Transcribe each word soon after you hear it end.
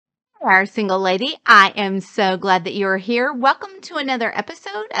Our single lady, I am so glad that you're here. Welcome to another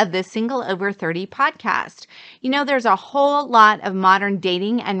episode of the Single Over 30 podcast. You know, there's a whole lot of modern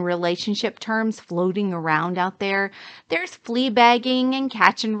dating and relationship terms floating around out there. There's flea bagging and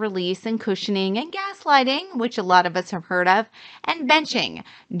catch and release and cushioning and gaslighting, which a lot of us have heard of, and benching,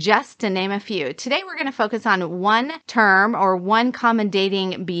 just to name a few. Today, we're going to focus on one term or one common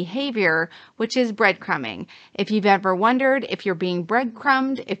dating behavior, which is breadcrumbing. If you've ever wondered if you're being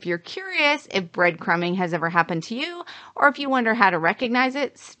breadcrumbed, if you're curious if breadcrumbing has ever happened to you, or if you wonder how to recognize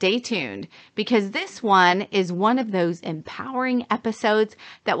it, stay tuned, because this one is one of those empowering episodes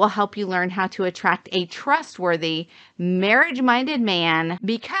that will help you learn how to attract a trustworthy, marriage-minded man,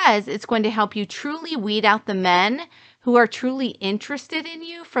 because it's going to help you truly weed out the men who are truly interested in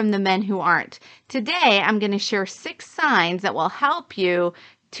you from the men who aren't. Today, I'm going to share 6 signs that will help you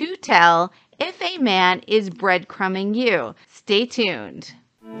to tell if a man is breadcrumbing you. Stay tuned.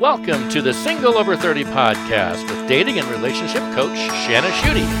 Welcome to the Single Over 30 podcast with dating and relationship coach Shanna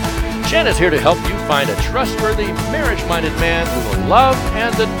Schutte. Shanna's here to help you find a trustworthy, marriage-minded man who will love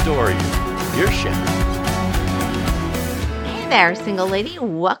and adore you. Here's Shanna. Hey there, single lady.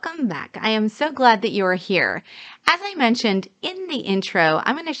 Welcome back. I am so glad that you are here. As I mentioned in the intro,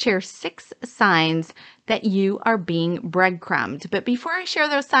 I'm going to share 6 signs that you are being breadcrumbed. But before I share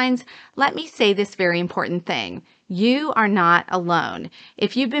those signs, let me say this very important thing. You are not alone.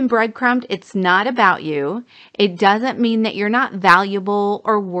 If you've been breadcrumbed, it's not about you. It doesn't mean that you're not valuable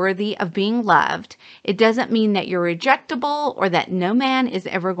or worthy of being loved. It doesn't mean that you're rejectable or that no man is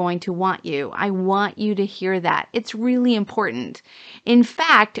ever going to want you. I want you to hear that. It's really important. In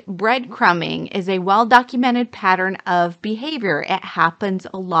fact, breadcrumbing is a well-documented pattern of behavior. It happens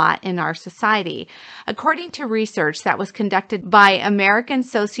a lot in our society. According to research that was conducted by American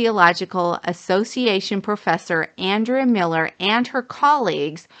Sociological Association professor Andrea Miller and her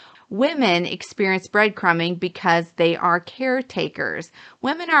colleagues, women experience breadcrumbing because they are caretakers.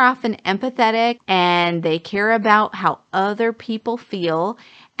 Women are often empathetic and they care about how other people feel.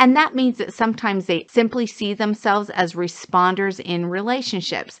 And that means that sometimes they simply see themselves as responders in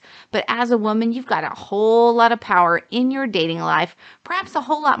relationships. But as a woman, you've got a whole lot of power in your dating life, perhaps a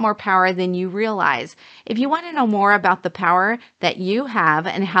whole lot more power than you realize. If you want to know more about the power that you have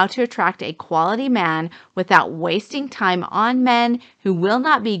and how to attract a quality man without wasting time on men who will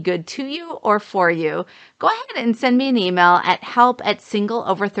not be good to you or for you, go ahead and send me an email at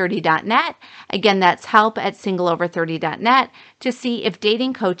help@singleover30.net. Again, that's help@singleover30.net to see if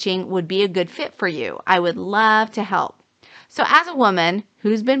dating coaching would be a good fit for you. I would love to help. So as a woman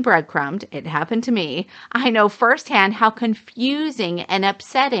who's been breadcrumbed, it happened to me, I know firsthand how confusing and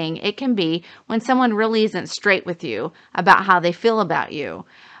upsetting it can be when someone really isn't straight with you about how they feel about you.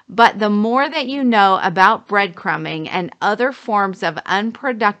 But the more that you know about breadcrumbing and other forms of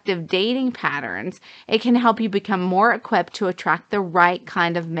unproductive dating patterns, it can help you become more equipped to attract the right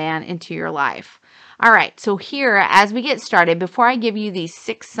kind of man into your life. All right, so here, as we get started, before I give you these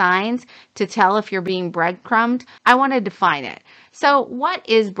 6 signs to tell if you're being breadcrumbed, I want to define it. So what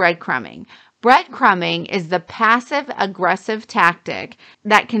is breadcrumbing? Breadcrumbing is the passive-aggressive tactic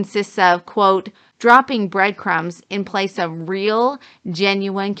that consists of, quote, dropping breadcrumbs in place of real,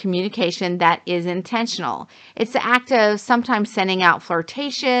 genuine communication that is intentional. It's the act of sometimes sending out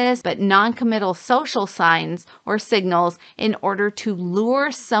flirtatious but non-committal social signs or signals in order to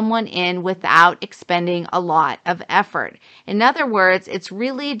lure someone in without expending a lot of effort. In other words, it's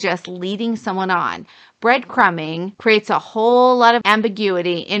really just leading someone on. Breadcrumbing creates a whole lot of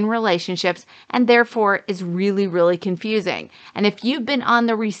ambiguity in relationships and therefore is really, really confusing. And if you've been on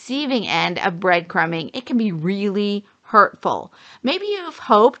the receiving end of breadcrumbing, it can be really hurtful. Maybe you've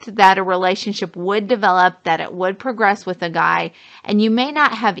hoped that a relationship would develop, that it would progress with a guy, and you may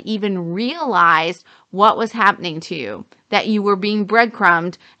not have even realized what was happening to you, that you were being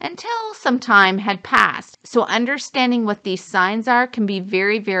breadcrumbed until some time had passed. So understanding what these signs are can be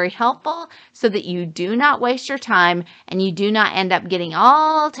very, very helpful so that you do not waste your time and you do not end up getting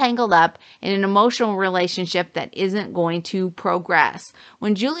all tangled up in an emotional relationship that isn't going to progress.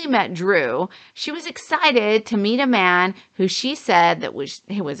 When Julie met Drew, she was excited to meet a man who she said that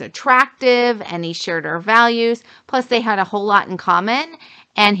he was attractive and he shared her values, plus they had a whole lot in common.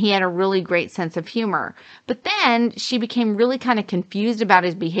 And he had a really great sense of humor. But then she became really kind of confused about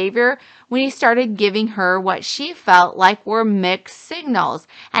his behavior when he started giving her what she felt like were mixed signals.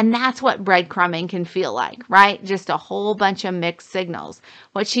 And that's what breadcrumbing can feel like, right? Just a whole bunch of mixed signals.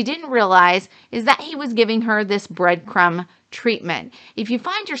 What she didn't realize is that he was giving her this breadcrumb treatment. If you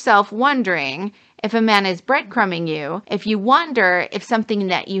find yourself wondering if a man is breadcrumbing you, if you wonder if something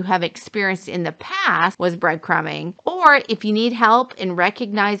that you have experienced in the past was breadcrumbing, or if you need help in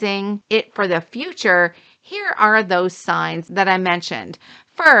recognizing it for the future, here are those signs that I mentioned.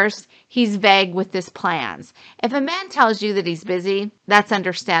 First, he's vague with his plans. If a man tells you that he's busy, that's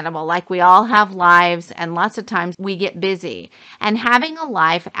understandable. Like, we all have lives, and lots of times we get busy. And having a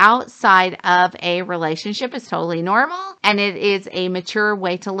life outside of a relationship is totally normal, and it is a mature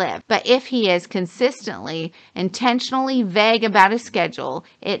way to live. But if he is consistently, intentionally vague about his schedule,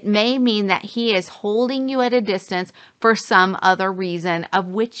 it may mean that he is holding you at a distance for some other reason of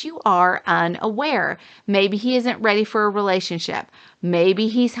which you are unaware. Maybe he isn't ready for a relationship. Maybe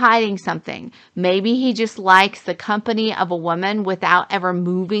he's hiding something. Maybe he just likes the company of a woman without ever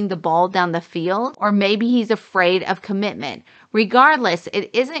moving the ball down the field. Or maybe he's afraid of commitment. Regardless, it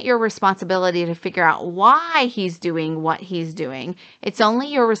isn't your responsibility to figure out why he's doing what he's doing. It's only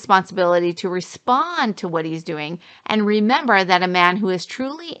your responsibility to respond to what he's doing. And remember that a man who is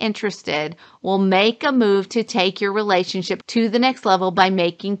truly interested will make a move to take your relationship to the next level by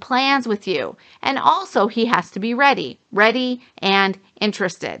making plans with you. And also, he has to be ready and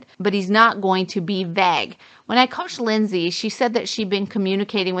interested, but he's not going to be vague. When I coached Lindsay, she said that she'd been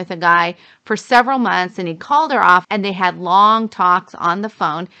communicating with a guy for several months, and he called her off and they had long talks on the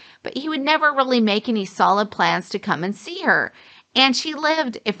phone, but he would never really make any solid plans to come and see her. And she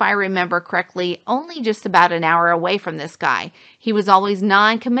lived, if I remember correctly, only just about an hour away from this guy. He was always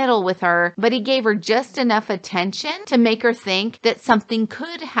non-committal with her, but he gave her just enough attention to make her think that something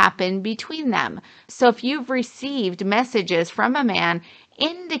could happen between them. So if you've received messages from a man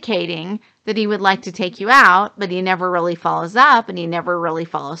indicating that he would like to take you out, but he never really follows up and he never really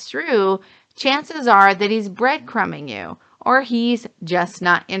follows through, chances are that he's breadcrumbing you, or he's just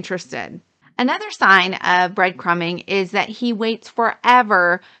not interested. Another sign of breadcrumbing is that he waits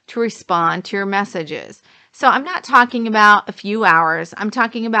forever to respond to your messages. So I'm not talking about a few hours. I'm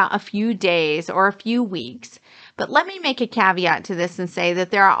talking about a few days or a few weeks. But let me make a caveat to this and say that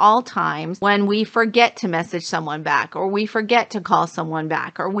there are all times when we forget to message someone back, or we forget to call someone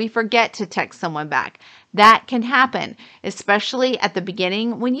back, or we forget to text someone back. That can happen, especially at the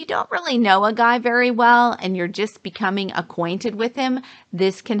beginning when you don't really know a guy very well and you're just becoming acquainted with him.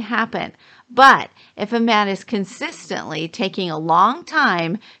 This can happen. But if a man is consistently taking a long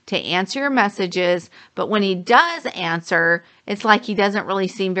time to answer your messages, but when he does answer, it's like he doesn't really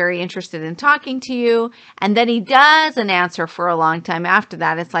seem very interested in talking to you, and then he doesn't answer for a long time after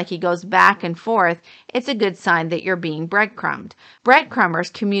that, it's like he goes back and forth, it's a good sign that you're being breadcrumbed.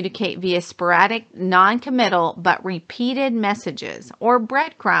 Breadcrumbers communicate via sporadic, non-committal, but repeated messages, or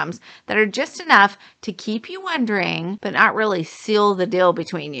breadcrumbs that are just enough to keep you wondering, but not really seal the deal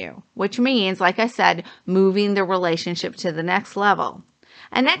between you, which means, like I said, moving the relationship to the next level.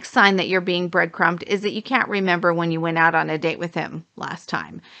 A next sign that you're being breadcrumbed is that you can't remember when you went out on a date with him last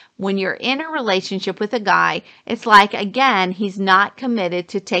time. When you're in a relationship with a guy, it's like, again, he's not committed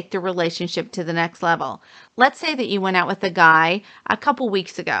to take the relationship to the next level. Let's say that you went out with a guy a couple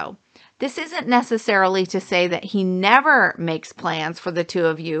weeks ago. This isn't necessarily to say that he never makes plans for the two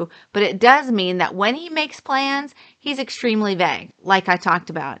of you, but it does mean that when he makes plans, he's extremely vague, like I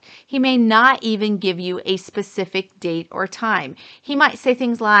talked about. He may not even give you a specific date or time. He might say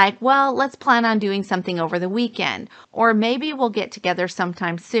things like, well, let's plan on doing something over the weekend, or maybe we'll get together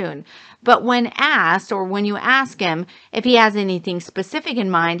sometime soon. But when asked, or when you ask him if he has anything specific in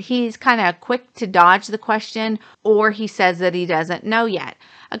mind, he's kind of quick to dodge the question, or he says that he doesn't know yet.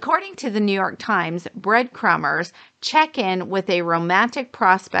 According to the New York Times, breadcrumbers check in with a romantic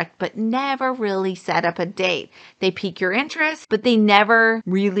prospect but never really set up a date. They pique your interest, but they never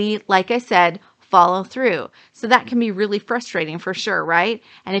really, like I said, follow through. So that can be really frustrating for sure, right?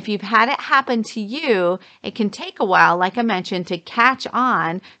 And if you've had it happen to you, it can take a while, like I mentioned, to catch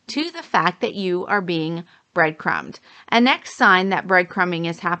on to the fact that you are being breadcrumbed. A next sign that breadcrumbing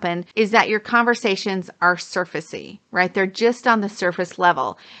has happened is that your conversations are surfacey, right? They're just on the surface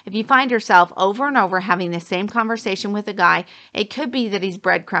level. If you find yourself over and over having the same conversation with a guy, it could be that he's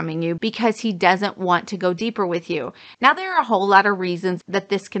breadcrumbing you because he doesn't want to go deeper with you. Now, there are a whole lot of reasons that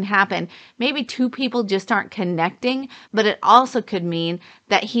this can happen. Maybe two people just aren't connecting, but it also could mean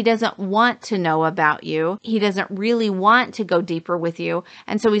that he doesn't want to know about you. He doesn't really want to go deeper with you,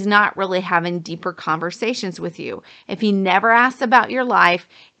 and so he's not really having deeper conversations with you. If he never asks about your life,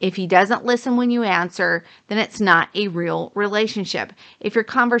 if he doesn't listen when you answer, then it's not a real relationship. If your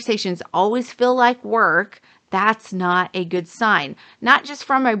conversations always feel like work, that's not a good sign. Not just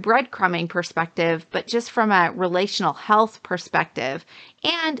from a breadcrumbing perspective, but just from a relational health perspective.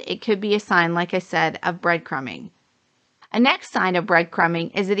 And it could be a sign, like I said, of breadcrumbing. A next sign of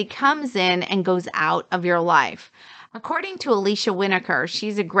breadcrumbing is that he comes in and goes out of your life. According to Alicia Winokur,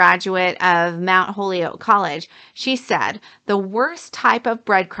 she's a graduate of Mount Holyoke College, she said, the worst type of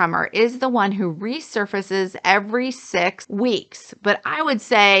breadcrumber is the one who resurfaces every 6 weeks. But I would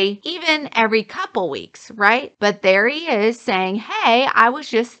say even every couple weeks, right? But there he is saying, hey, I was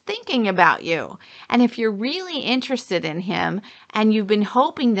just thinking about you. And if you're really interested in him and you've been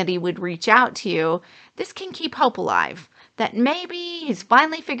hoping that he would reach out to you, this can keep hope alive. That maybe he's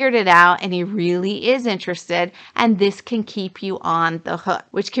finally figured it out and he really is interested, and this can keep you on the hook,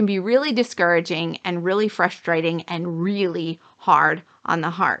 which can be really discouraging and really frustrating and really hard on the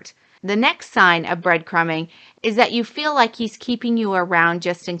heart. The next sign of breadcrumbing is that you feel like he's keeping you around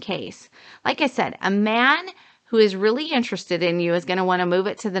just in case. Like I said, a man who is really interested in you is going to want to move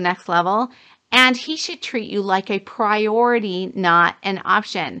it to the next level. And he should treat you like a priority, not an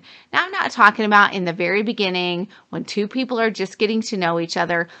option. Now, I'm not talking about in the very beginning when two people are just getting to know each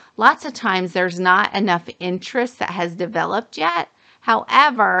other. Lots of times there's not enough interest that has developed yet.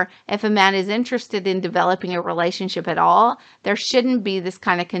 However, if a man is interested in developing a relationship at all, there shouldn't be this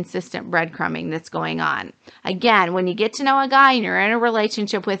kind of consistent breadcrumbing that's going on. Again, when you get to know a guy and you're in a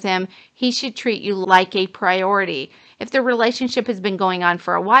relationship with him, he should treat you like a priority. If the relationship has been going on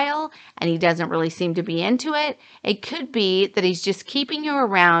for a while and he doesn't really seem to be into it, it could be that he's just keeping you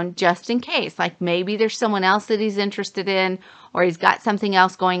around just in case. Like maybe there's someone else that he's interested in, or he's got something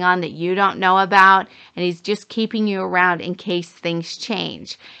else going on that you don't know about, and he's just keeping you around in case things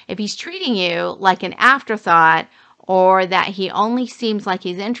change. If he's treating you like an afterthought, or that he only seems like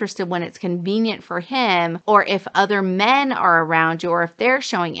he's interested when it's convenient for him, or if other men are around you, or if they're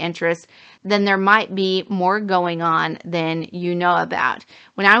showing interest, then there might be more going on than you know about.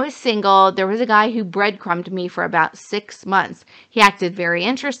 When I was single, there was a guy who breadcrumbed me for about 6 months. He acted very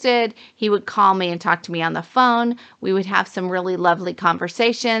interested. He would call me and talk to me on the phone. We would have some really lovely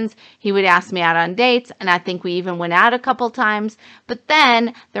conversations. He would ask me out on dates, and I think we even went out a couple times. But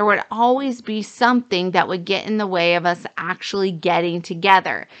then there would always be something that would get in the way of us actually getting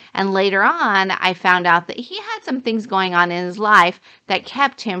together. And later on, I found out that he had some things going on in his life that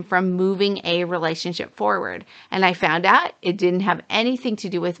kept him from moving a relationship forward. And I found out it didn't have anything to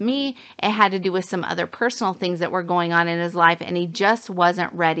do with me. It had to do with some other personal things that were going on in his life, and he just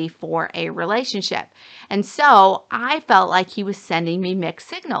wasn't ready for a relationship. And so I felt like he was sending me mixed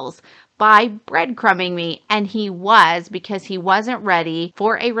signals by breadcrumbing me, and he was, because he wasn't ready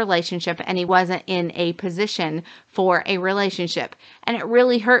for a relationship and he wasn't in a position for a relationship. And it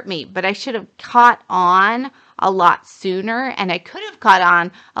really hurt me, but I should have caught on a lot sooner, and I could have caught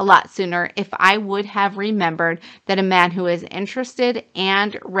on a lot sooner if I would have remembered that a man who is interested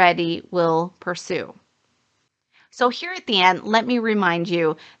and ready will pursue. So here at the end, let me remind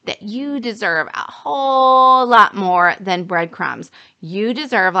you that you deserve a whole lot more than breadcrumbs. You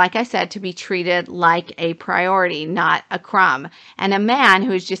deserve, like I said, to be treated like a priority, not a crumb. And a man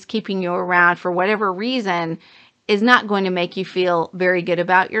who is just keeping you around for whatever reason is not going to make you feel very good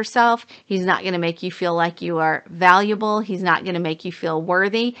about yourself. He's not going to make you feel like you are valuable. He's not going to make you feel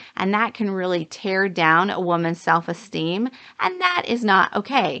worthy. And that can really tear down a woman's self-esteem. And that is not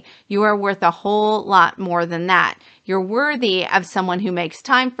okay. You are worth a whole lot more than that. You're worthy of someone who makes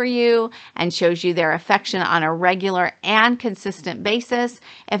time for you and shows you their affection on a regular and consistent basis.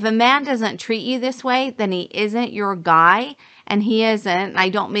 If a man doesn't treat you this way, then he isn't your guy. And he isn't, I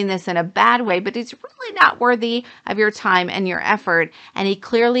don't mean this in a bad way, but he's really not worthy of your time and your effort. And he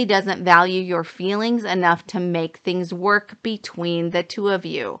clearly doesn't value your feelings enough to make things work between the two of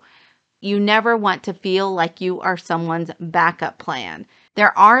you. You never want to feel like you are someone's backup plan.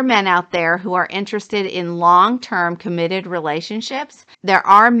 There are men out there who are interested in long-term committed relationships. There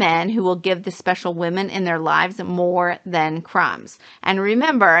are men who will give the special women in their lives more than crumbs. And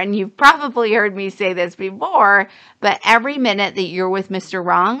remember, and you've probably heard me say this before, but every minute that you're with Mr.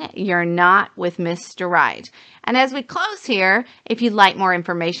 Wrong, you're not with Mr. Right. And as we close here, if you'd like more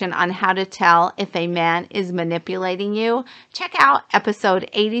information on how to tell if a man is manipulating you, check out episode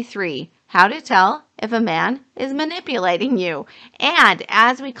 83, How to Tell If a Man is Manipulating You. And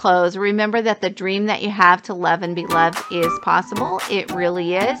as we close, remember that the dream that you have to love and be loved is possible. It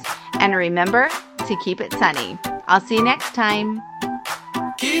really is. And remember to keep it sunny. I'll see you next time.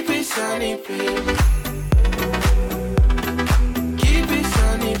 Keep it sunny, baby.